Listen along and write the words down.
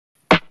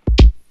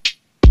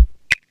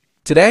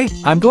Today,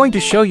 I'm going to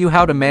show you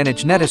how to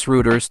manage Netis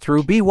routers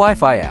through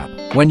BEEWIFI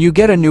app. When you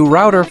get a new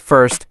router,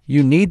 first,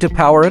 you need to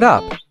power it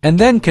up, and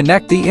then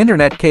connect the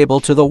internet cable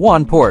to the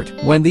WAN port.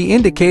 When the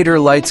indicator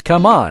lights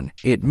come on,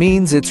 it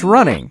means it's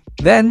running.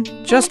 Then,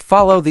 just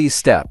follow these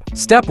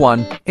steps. Step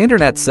 1.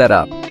 Internet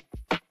setup.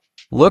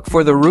 Look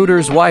for the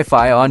router's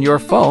Wi-Fi on your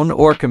phone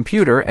or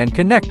computer and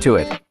connect to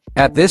it.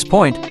 At this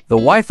point, the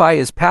Wi-Fi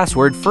is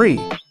password-free.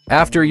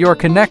 After you're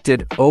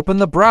connected, open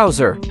the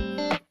browser.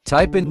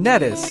 Type in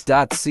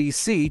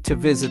netis.cc to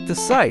visit the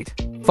site.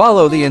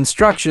 Follow the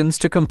instructions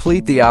to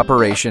complete the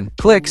operation.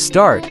 Click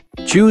Start.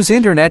 Choose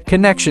Internet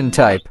connection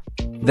type.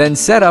 Then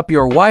set up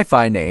your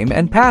Wi-Fi name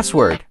and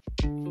password.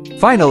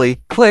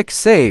 Finally, click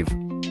Save.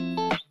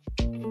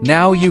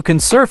 Now you can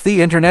surf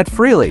the internet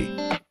freely.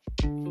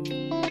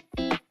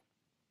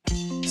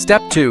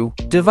 Step 2.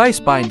 Device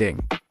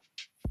binding.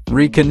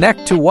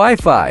 Reconnect to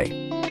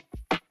Wi-Fi.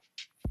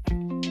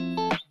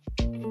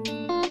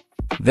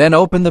 Then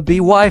open the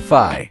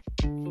BEEWIFI.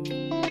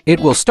 It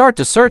will start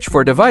to search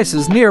for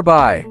devices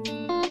nearby.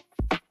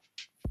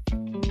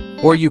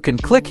 Or you can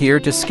click here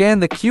to scan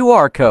the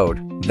QR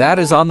code that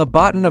is on the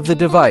bottom of the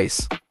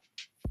device.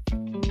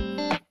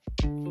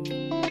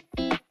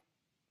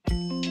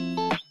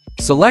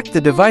 Select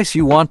the device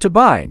you want to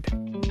bind.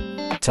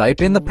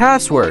 Type in the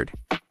password.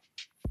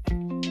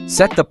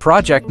 Set the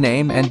project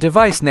name and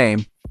device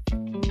name.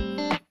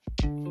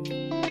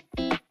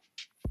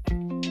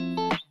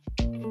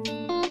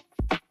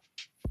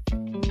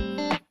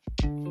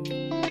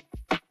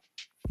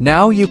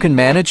 Now you can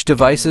manage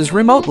devices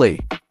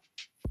remotely.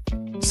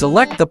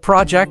 Select the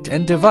project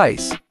and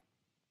device.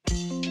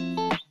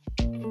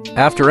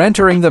 After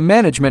entering the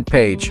management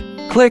page,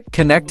 click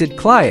Connected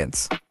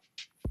Clients.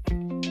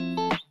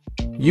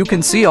 You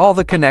can see all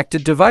the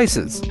connected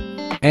devices,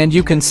 and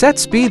you can set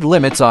speed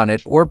limits on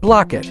it or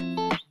block it.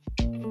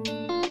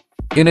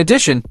 In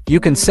addition, you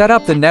can set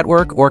up the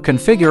network or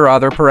configure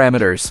other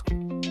parameters.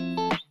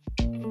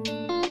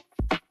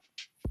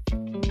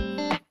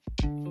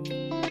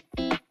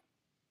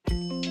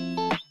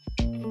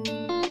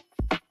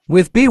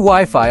 With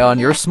BEEWIFI on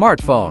your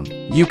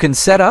smartphone, you can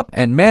set up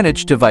and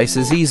manage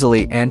devices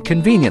easily and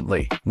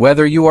conveniently,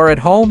 whether you are at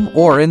home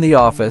or in the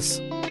office.